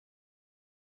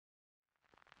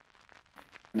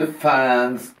The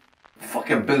fans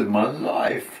fucking build my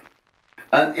life.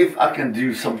 And if I can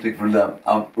do something for them,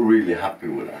 I'm really happy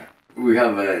with that. We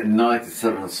have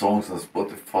 97 songs on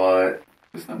Spotify.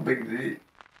 It's no big deal.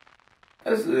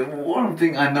 That's one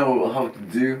thing I know how to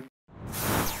do.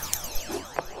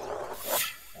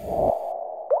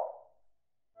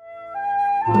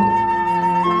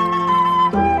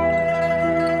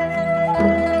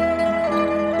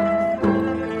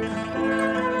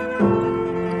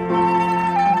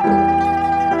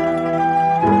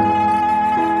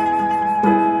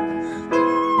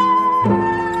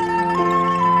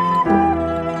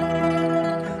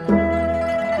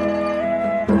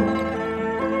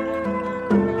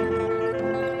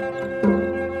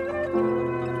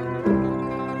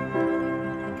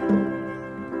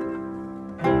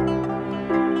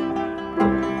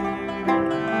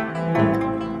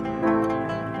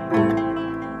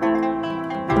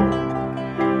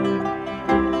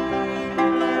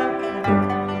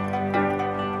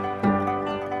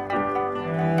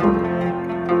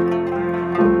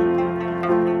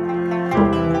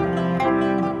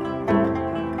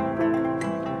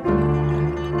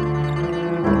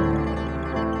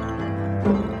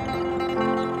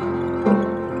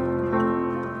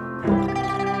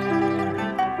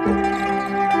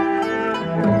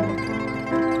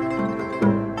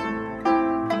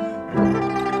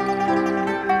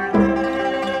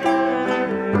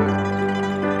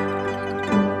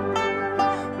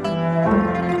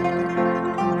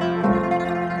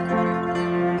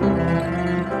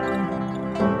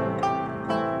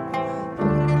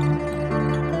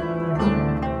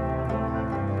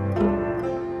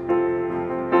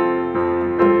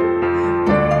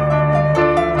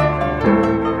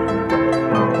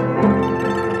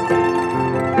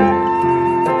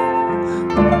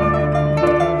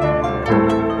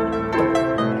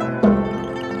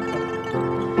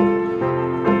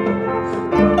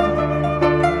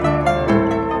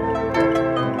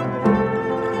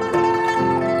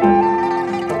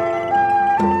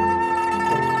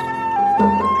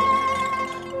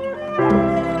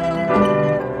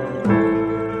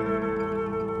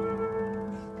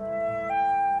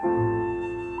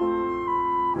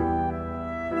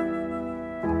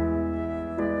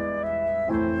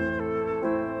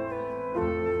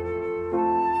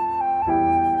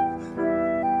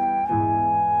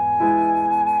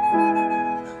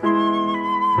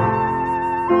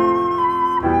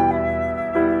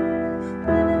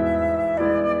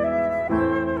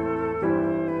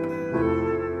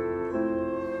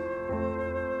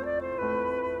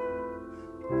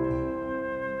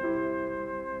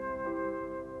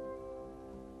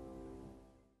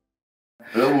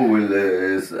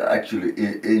 Loboville is actually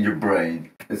in your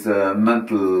brain. It's a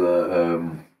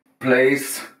mental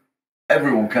place.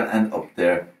 Everyone can end up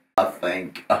there. I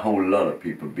think a whole lot of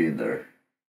people been there.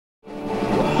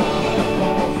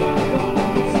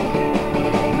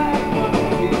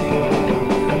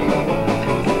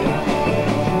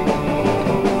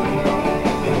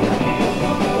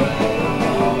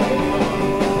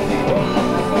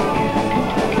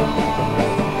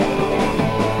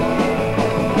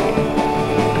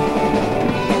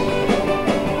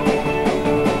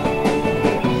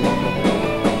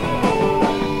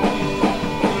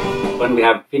 When we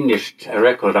have finished a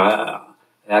record, I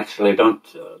actually don't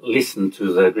listen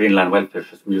to the Greenland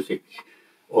Whalefishers music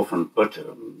often, but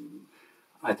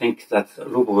I think that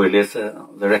Loboville is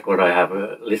the record I have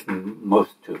listened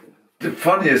most to. The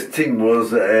funniest thing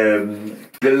was the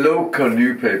local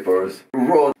newspapers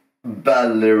wrote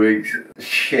bad lyrics,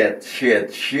 shit.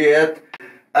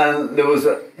 And there was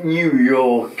a New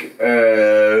York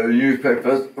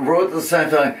newspapers wrote at the same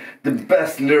time the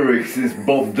best lyrics is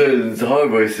Bob Dylan's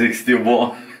Highway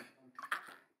 61.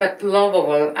 But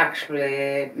Loboville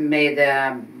actually made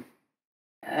the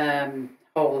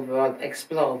whole world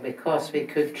explode because we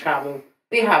could travel.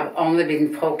 We have only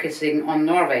been focusing on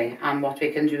Norway and what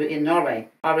we can do in Norway.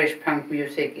 Irish punk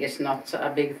music is not a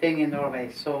big thing in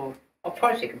Norway, so of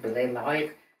course you can play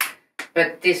live.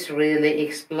 But this really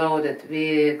exploded.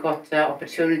 We got the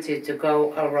opportunity to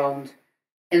go around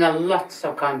in a lots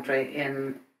of countries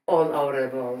in all over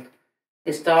the world.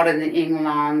 We started in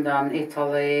England, and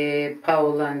Italy,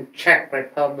 Poland, Czech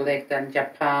Republic, then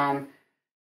Japan,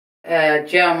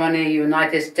 Germany,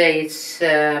 United States,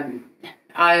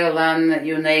 Ireland,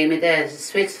 you name it,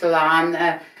 Switzerland.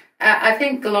 I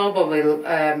think Loboville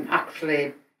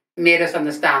actually made us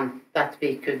understand that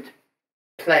we could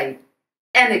play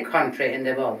any country in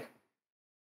the world.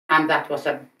 And that was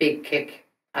a big kick,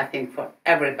 I think, for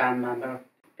every band member,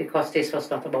 because this was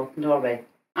not about Norway.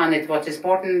 And it was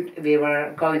important, we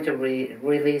were going to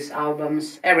release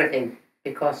albums, everything,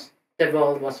 because the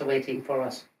world was waiting for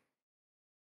us.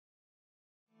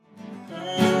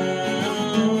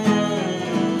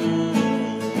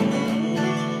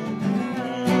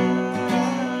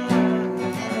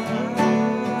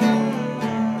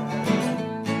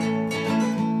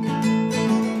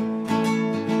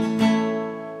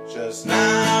 Just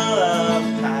now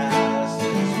the past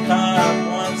is caught up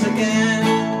once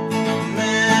again.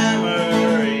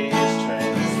 Memories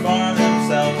transform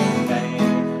themselves in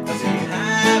pain. I see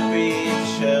happy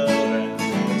children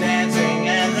dancing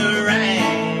in the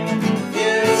rain.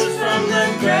 Views from the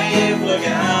grave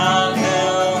looking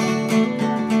uphill.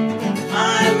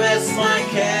 I miss my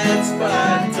kids, but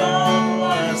I don't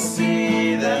want to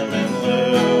see them in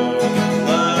blue.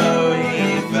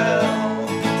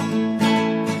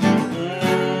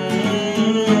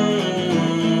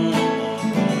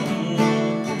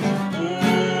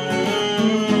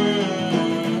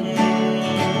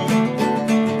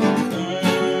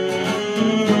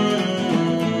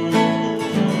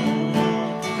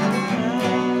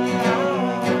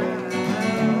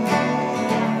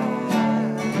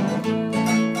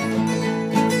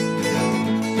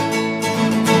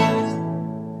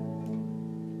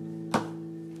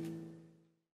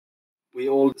 We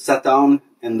all sat down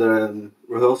in the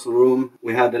rehearsal room.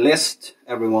 We had a list.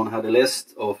 Everyone had a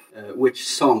list of which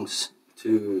songs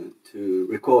to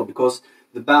record, because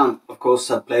the band, of course,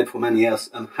 had played for many years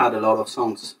and had a lot of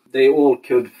songs. They all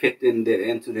could fit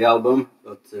into the album,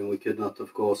 but we could not,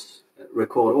 of course,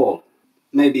 record all.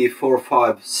 Maybe 4,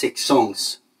 5, 6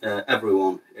 songs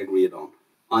everyone agreed on.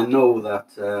 I know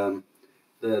that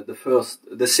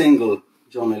the single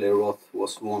Johnny Lee Roth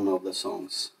was one of the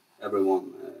songs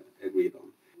everyone agreed on.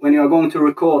 When you are going to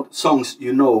record songs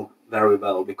you know very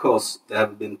well, because they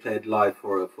have been played live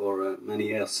for many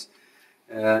years,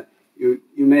 you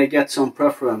may get some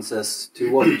preferences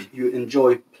to what you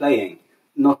enjoy playing,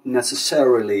 not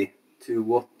necessarily to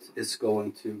what is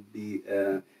going to be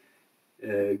a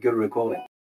good recording.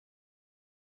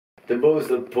 The most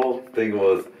important thing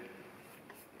was,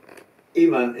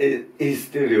 even in his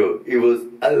studio, he was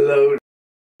allowed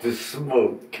to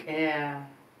smoke. Yeah.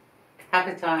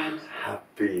 Happy times.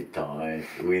 Happy times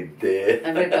we did.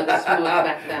 Everybody smoked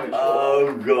back then.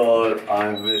 Oh God,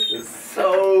 I miss it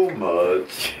so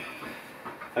much.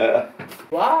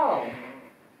 Wow.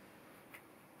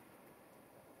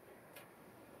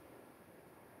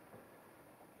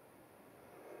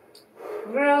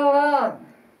 Roll on.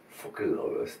 Fucking lot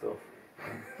of stuff.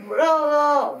 Roll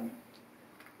on.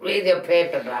 Read your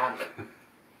paperback.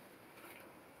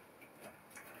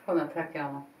 Kom, tack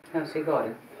Anna. How's it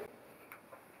going?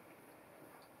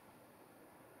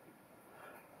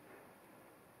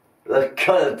 Let's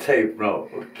cut a tape now,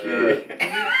 okay?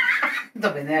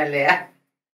 Dominelli.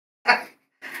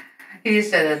 He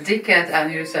said a dickhead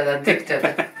and you said addicted.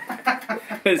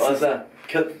 What's that?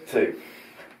 Cut the tape.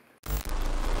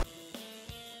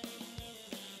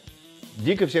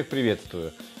 Дико всех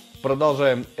приветствую.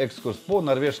 Продолжаем экскурс по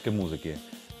норвежской музыке.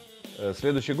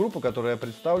 Следующая группа, которую я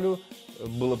представлю,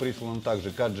 была прислана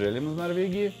также Каджелем из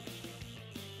Норвегии.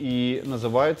 И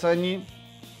называются они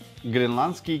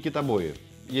Гренландские китобои.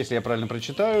 Если я правильно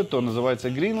прочитаю, то называется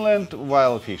Greenland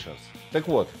Whale Fisheries. Так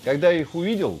вот, когда я их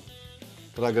увидел,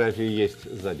 фотографии есть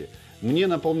сзади, мне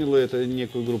напомнило это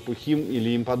некую группу Хим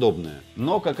или им подобное.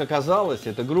 Но, как оказалось,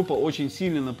 эта группа очень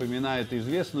сильно напоминает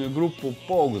известную группу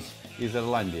pogues из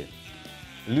Ирландии.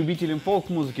 Любителям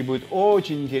фолк-музыки будет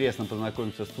очень интересно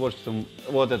познакомиться с творчеством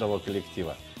вот этого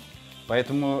коллектива.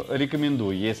 Поэтому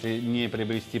рекомендую, если не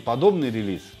приобрести подобный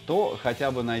релиз, то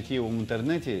хотя бы найти его в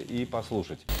интернете и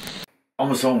послушать. I'm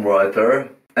a songwriter,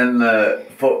 and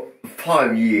for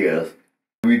 5 years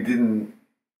we didn't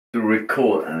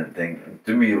record anything.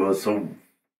 To me it was so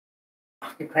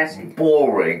Depressing.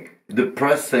 boring,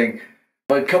 depressing.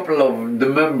 A couple of the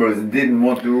members didn't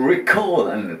want to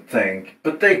record anything,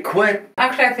 but they quit.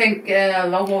 Actually, I think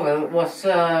Loboville was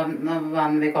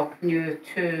when we got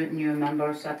two new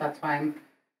members at that time.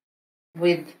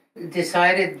 We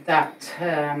decided that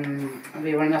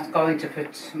we were not going to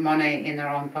put money in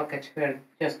our own pocket. We're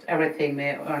just everything we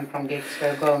earned from gigs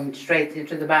were going straight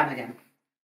into the band again.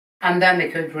 And then we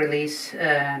could release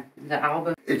the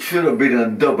album. It should have been a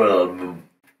double album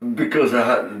because I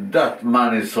had that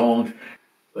many songs.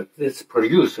 But this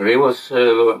producer, he was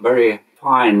very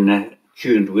fine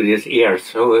tuned with his ears,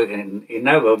 so he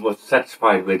never was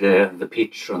satisfied with the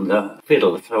pitch on the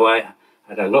fiddle. So I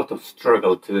had a lot of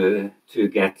struggle to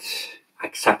get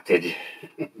accepted.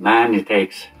 Many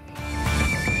takes.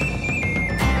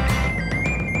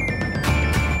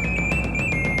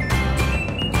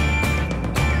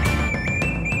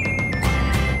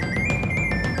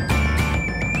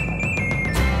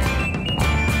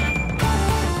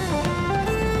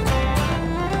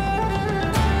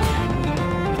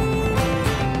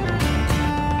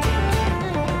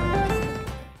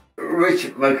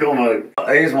 Rich McCormack,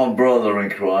 he's my brother in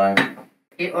crime.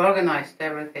 He organized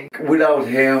everything. Without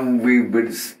him, we would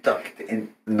be stuck in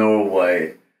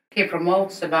Norway. He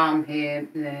promotes the band. He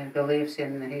believes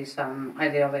in. He's an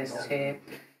idealist. He's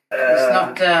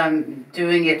not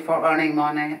doing it for earning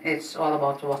money. It's all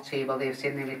about what he believes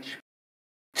in. Which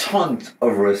Tons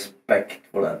of respect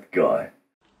for that guy.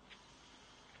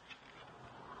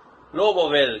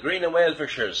 Loboville, Greenland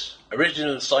Whalefishers,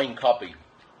 original signed copy.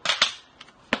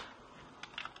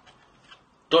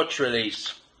 Dutch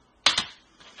release.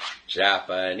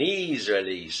 Japanese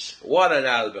release. What an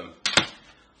album.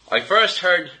 I first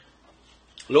heard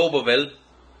Loboville,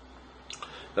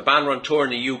 the band were on tour in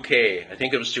the UK, I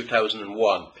think it was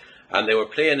 2001, and they were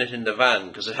playing it in the van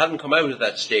because it hadn't come out at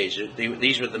that stage.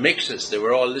 These were the mixes, they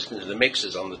were all listening to the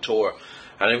mixes on the tour,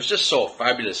 and it was just so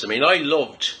fabulous. I mean, I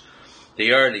loved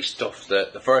the early stuff,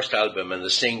 the first album and the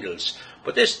singles,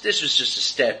 but this was just a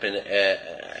step in,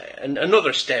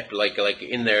 another step like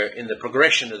in the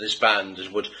progression of this band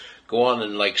that would go on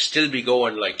and like still be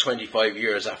going like 25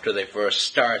 years after they first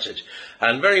started,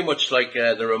 and very much like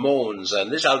the Ramones.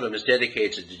 And this album is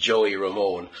dedicated to Joey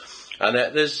Ramone,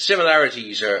 and the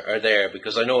similarities are there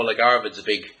because I know like Arvid's a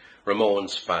big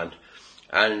Ramones fan,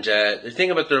 and the thing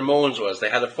about the Ramones was they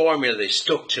had a formula they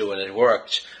stuck to and it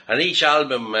worked, and each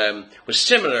album was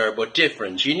similar but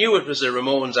different. You knew it was a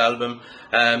Ramones album,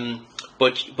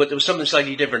 but there was something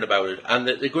slightly different about it, and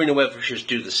the Greenland Whalefishers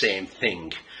do the same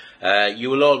thing. You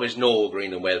will always know a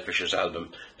Greenland Whalefishers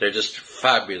album. They're just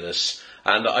fabulous.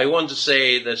 And I want to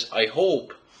say that I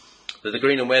hope that the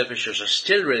Greenland Whalefishers are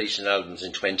still releasing albums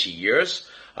in 20 years.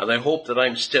 And I hope that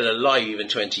I'm still alive in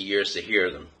 20 years to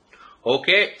hear them.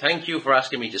 Okay, thank you for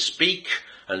asking me to speak.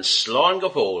 And slán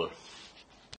go fóill.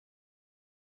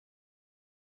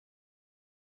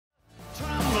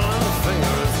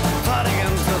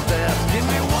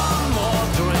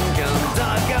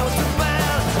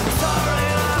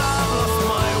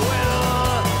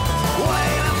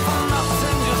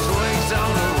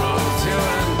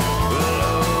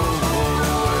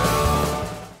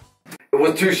 It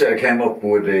was Tuesday I came up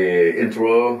with the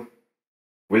intro.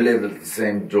 We lived at the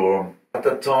same dorm. At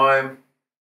that time,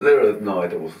 later at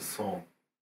night, it was a song.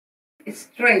 it's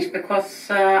strange because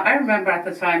I remember at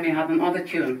the time he had another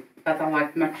tune that I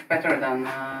liked much better than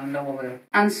Loboville.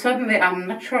 And suddenly, I'm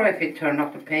not sure if it turned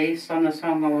up the pace on the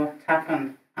song or what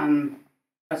happened.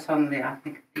 But suddenly I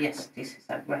think, yes, this is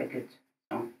a very good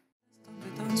song.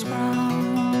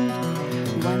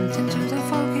 Went into the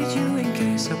foggy dew in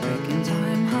case of breaking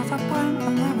time. Half a pint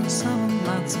and there was some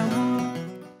lads around.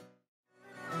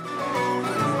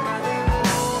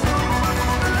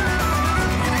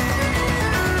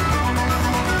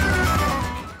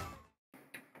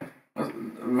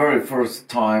 The very first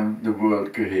time the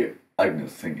world could hear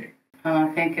Agnes singing. And I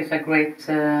think it's a great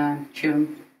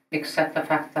tune, except the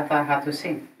fact that I had to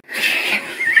sing.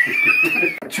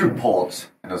 2 parts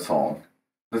in a song.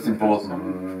 That's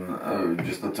important.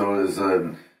 Just to tell is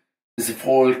it's a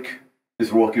folk,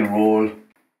 it's rock and roll.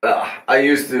 I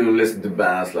used to listen to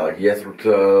bands like Jethro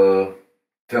Tull,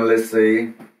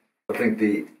 Tennessee. I think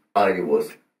the idea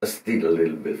was I steal a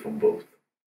little bit from both.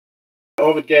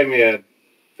 Arvid gave me a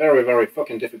very, very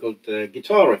fucking difficult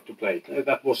guitar riff to play.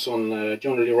 That was on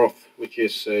Johnny Lee Roth, which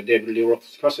is David Lee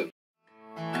Roth's cousin.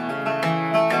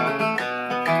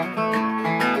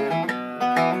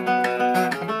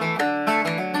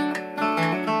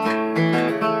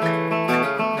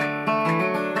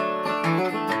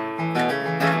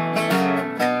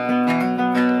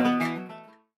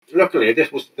 Luckily,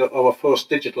 this was our first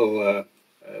digital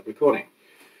recording.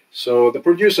 So the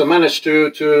producer managed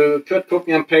to cut,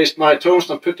 copy and paste my tones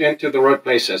and put it into the right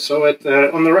places. So it,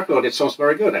 on the record it sounds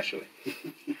very good actually.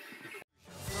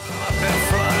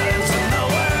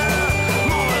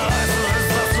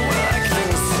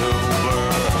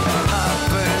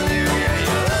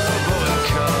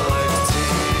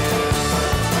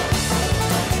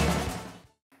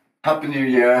 Happy New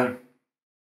Year.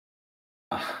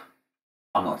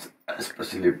 I'm not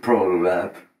especially proud of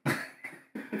that.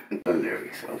 The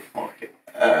lyrics are fucking.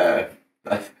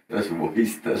 That's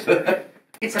wasted.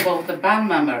 It's about the band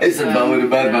members. It's about the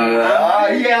band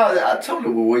members. Yeah, I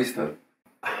totally wasted.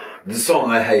 The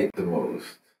song I hate the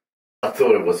most. I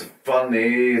thought it was a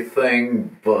funny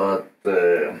thing, but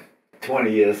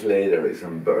 20 years later it's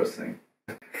embarrassing.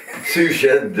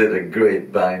 Sushed did a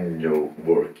great banjo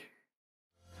work.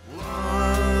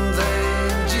 One day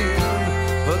in June,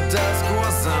 the dusk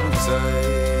was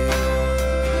empty.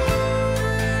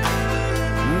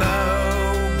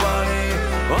 Nobody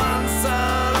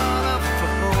answered on the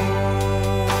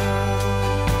phone.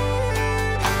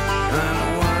 And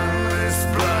when we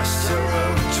splashed the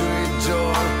road tree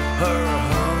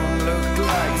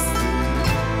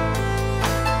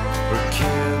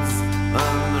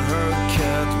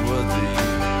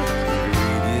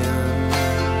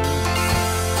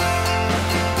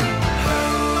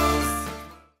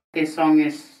song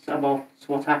is about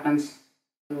what happens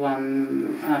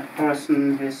when a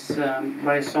person is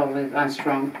very solid and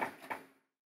strong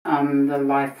and the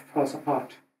life falls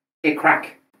apart. They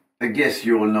crack. I guess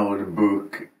you all know the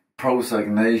book Prozac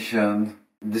Nation.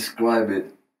 Describe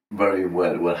it very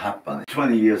well what happened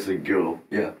 20 years ago.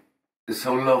 Yeah.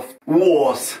 So love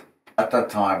was at that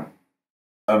time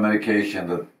a medication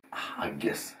that I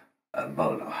guess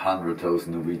about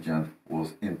 100,000 Norwegians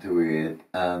was into it,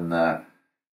 and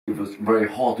it was very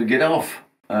hard to get off.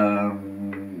 I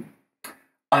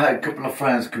had a couple of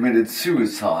friends committed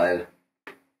suicide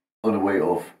on the way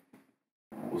off.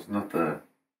 It was not a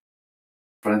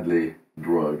friendly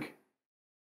drug.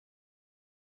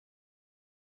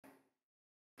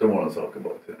 Don't want to talk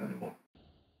about it anymore.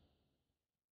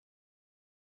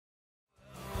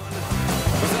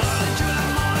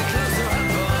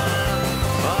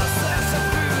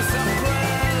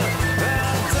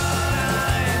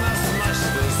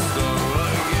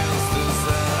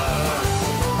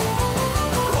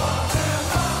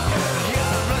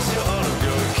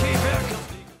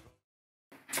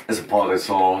 It's a party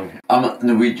song. I'm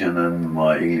Norwegian and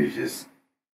my English is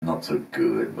not so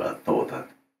good, but I thought that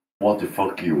 "What the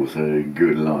fuck you" was a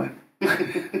good line.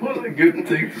 What a good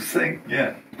thing to sing,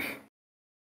 yeah.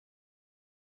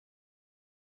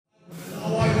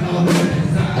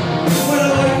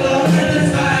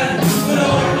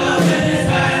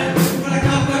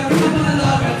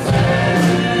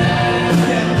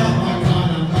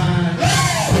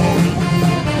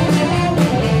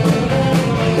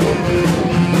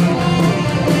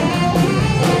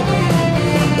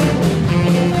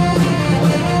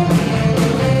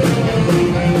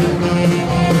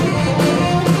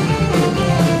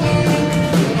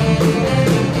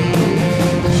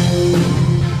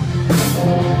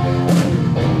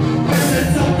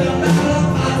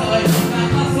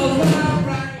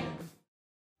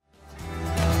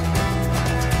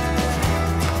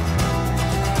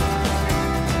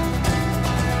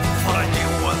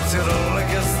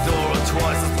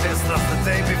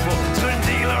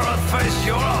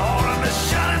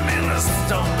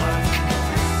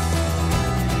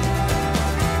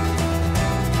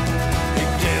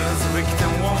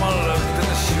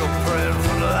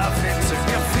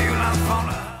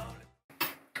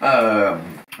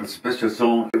 A special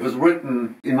song. It was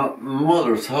written in my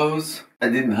mother's house. I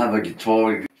didn't have a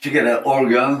guitar. She got an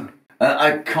organ. And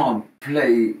I can't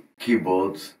play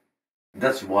keyboards.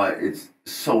 That's why it's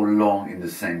so long in the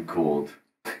same chord.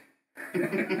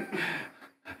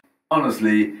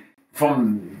 Honestly,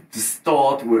 from the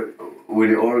start with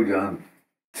the organ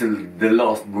till the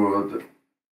last word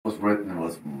was written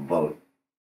was about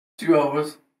 2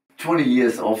 hours. 20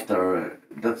 years after,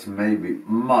 that's maybe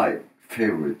my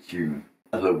favorite tune.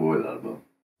 I love the whole album.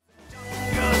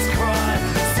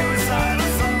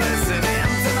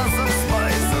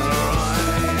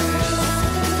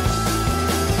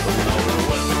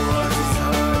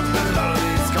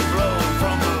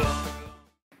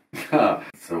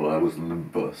 So I was on a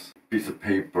bus, piece of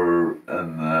paper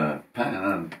and a pen,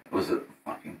 and it was a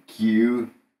fucking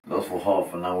queue. That for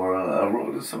half an hour, and I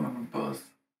wrote a song on the bus.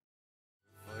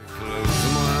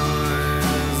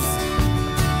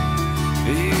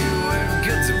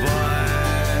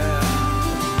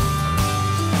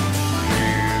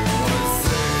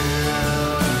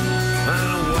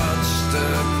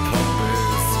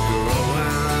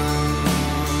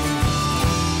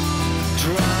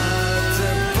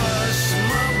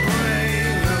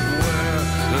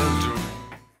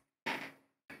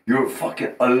 You're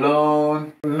fucking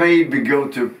alone. Maybe go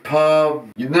to a pub.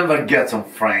 You never get some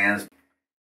friends.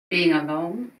 Being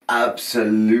alone.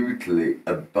 Absolutely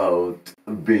about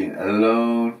being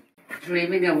alone.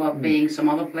 Dreaming about being some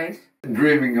other place.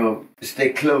 Dreaming of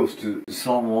stay close to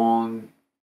someone.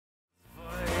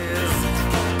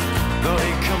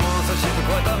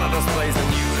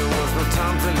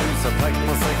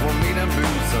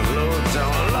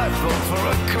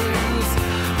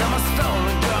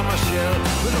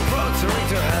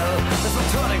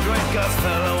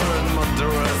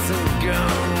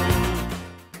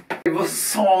 It was a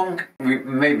song we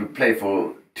maybe played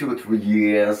for 2 or 3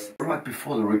 years. Right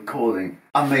before the recording,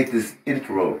 I made this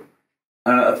intro.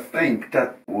 And I think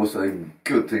that was a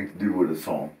good thing to do with a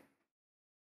song.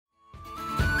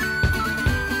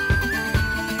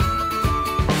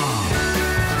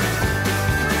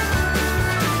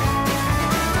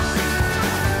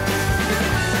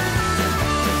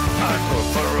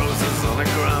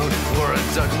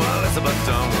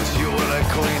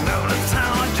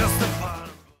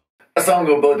 A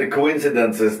song about the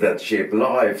coincidences that shape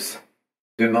lives.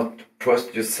 Do not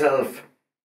trust yourself.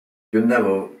 You're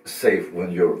never safe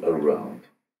when you're around.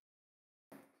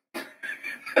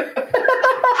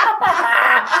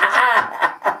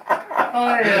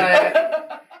 Oh,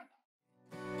 yeah.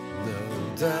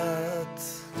 Know that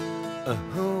a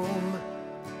home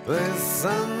is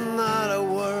another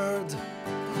word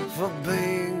for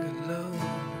being alone.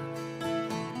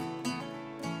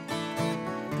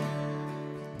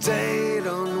 They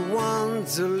don't want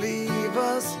to leave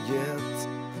us yet.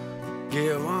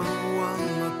 Give on one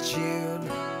more tune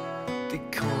they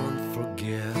can't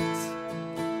forget.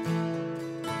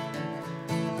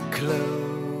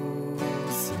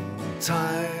 Closing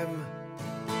time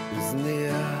is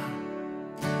near.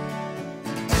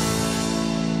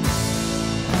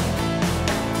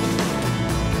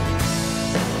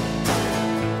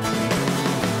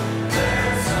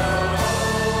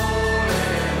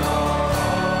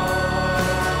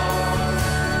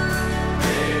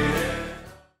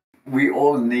 We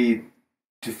all need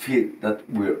to feel that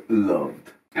we're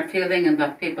loved. A feeling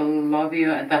that people love you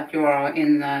and that you are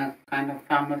in a kind of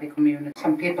family community.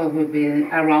 Some people will be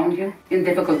around you in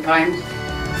difficult times.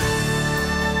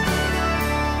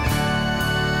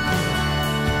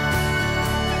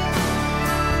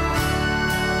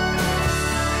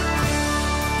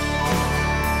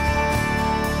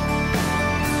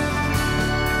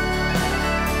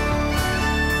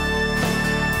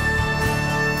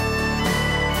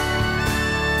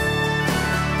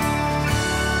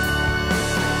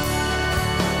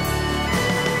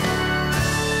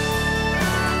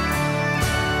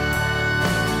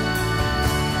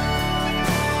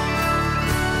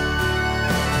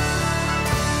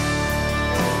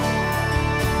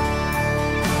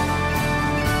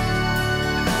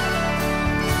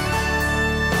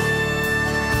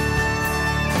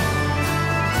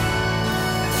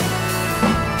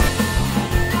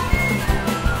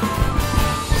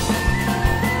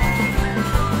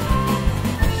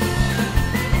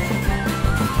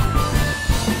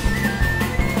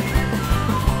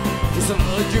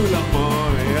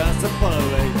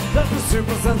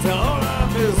 Supercenter all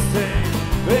of his thing.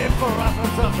 If for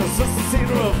reference of a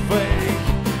zero fake.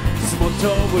 Small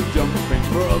toe with jumping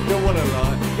broke the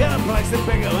waterline. Get a price that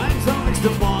bigger hangs on next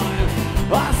to mine.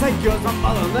 I say girls my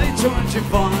mother nature and she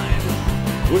fine.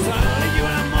 Was I only you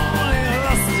in the morning I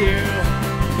lost you.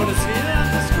 But it's here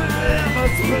and the screen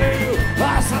was blue.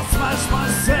 I shall smash my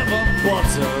 7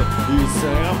 bottle. You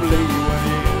say I'm leaving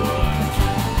you.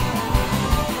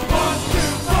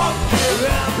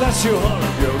 Bless your heart,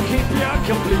 yo. Keep your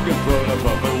complete control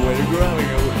above the way to grow,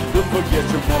 yo. Don't forget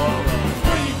your moral.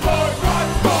 3, 4,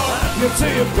 5, 4. You say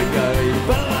a big guy,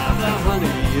 but love the honey.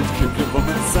 It keeps you from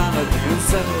insanity and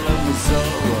settle in the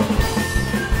sorrow.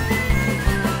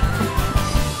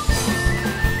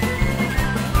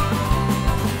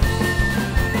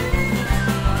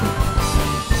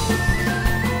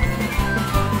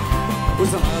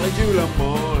 Was an early July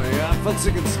morning, I felt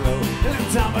sick and slow. And in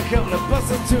time I kept the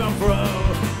buses to and fro.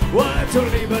 Wanted to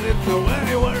leave, I didn't know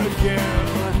anywhere to go.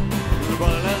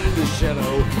 But out in the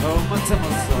shadow of my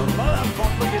summer sun, my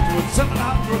phone luggage was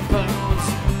 700 pounds.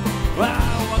 Well,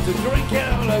 I want to drink it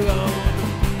all alone.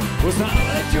 Was not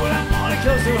early July morning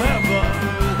close to heaven.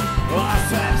 Well, I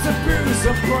smashed the booze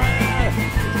and bread.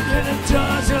 In a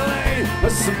Georgia lane, I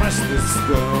smashed the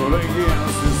stone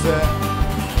against his head.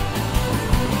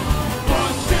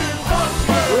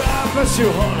 Bless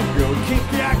your heart, yo. Keep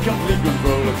your complete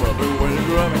control above the way to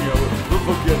grab and go. Don't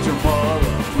forget your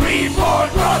mother. 3,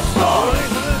 4, cross door.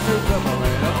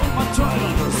 I'm trying to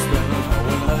understand it. When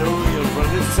I had a real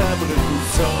friend, it's happening through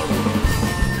sorrow.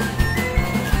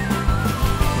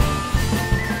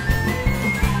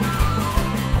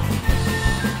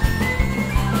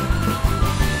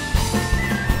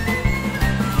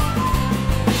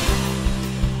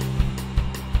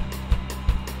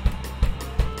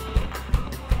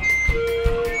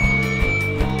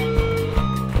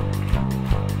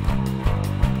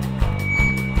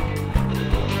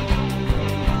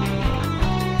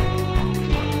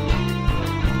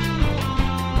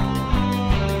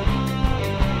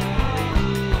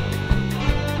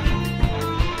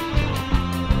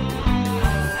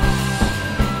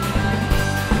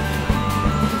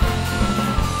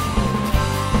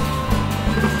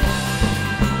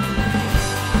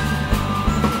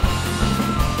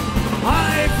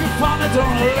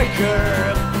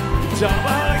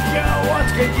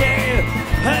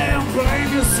 Hey, don't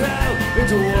blame yourself.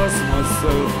 It was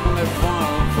myself and the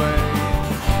final thing.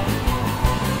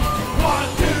 1,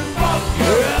 2,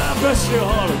 4, yeah, bless your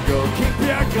heart and go. Keep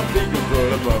your complete control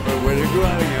above the way to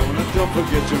grinding it. And don't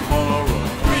forget your moral.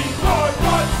 3, 4,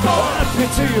 5, 4. I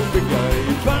picture you big guy.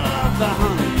 You better love the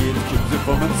honey. It keeps you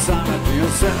from insanity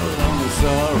and settle down the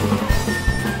sorrow.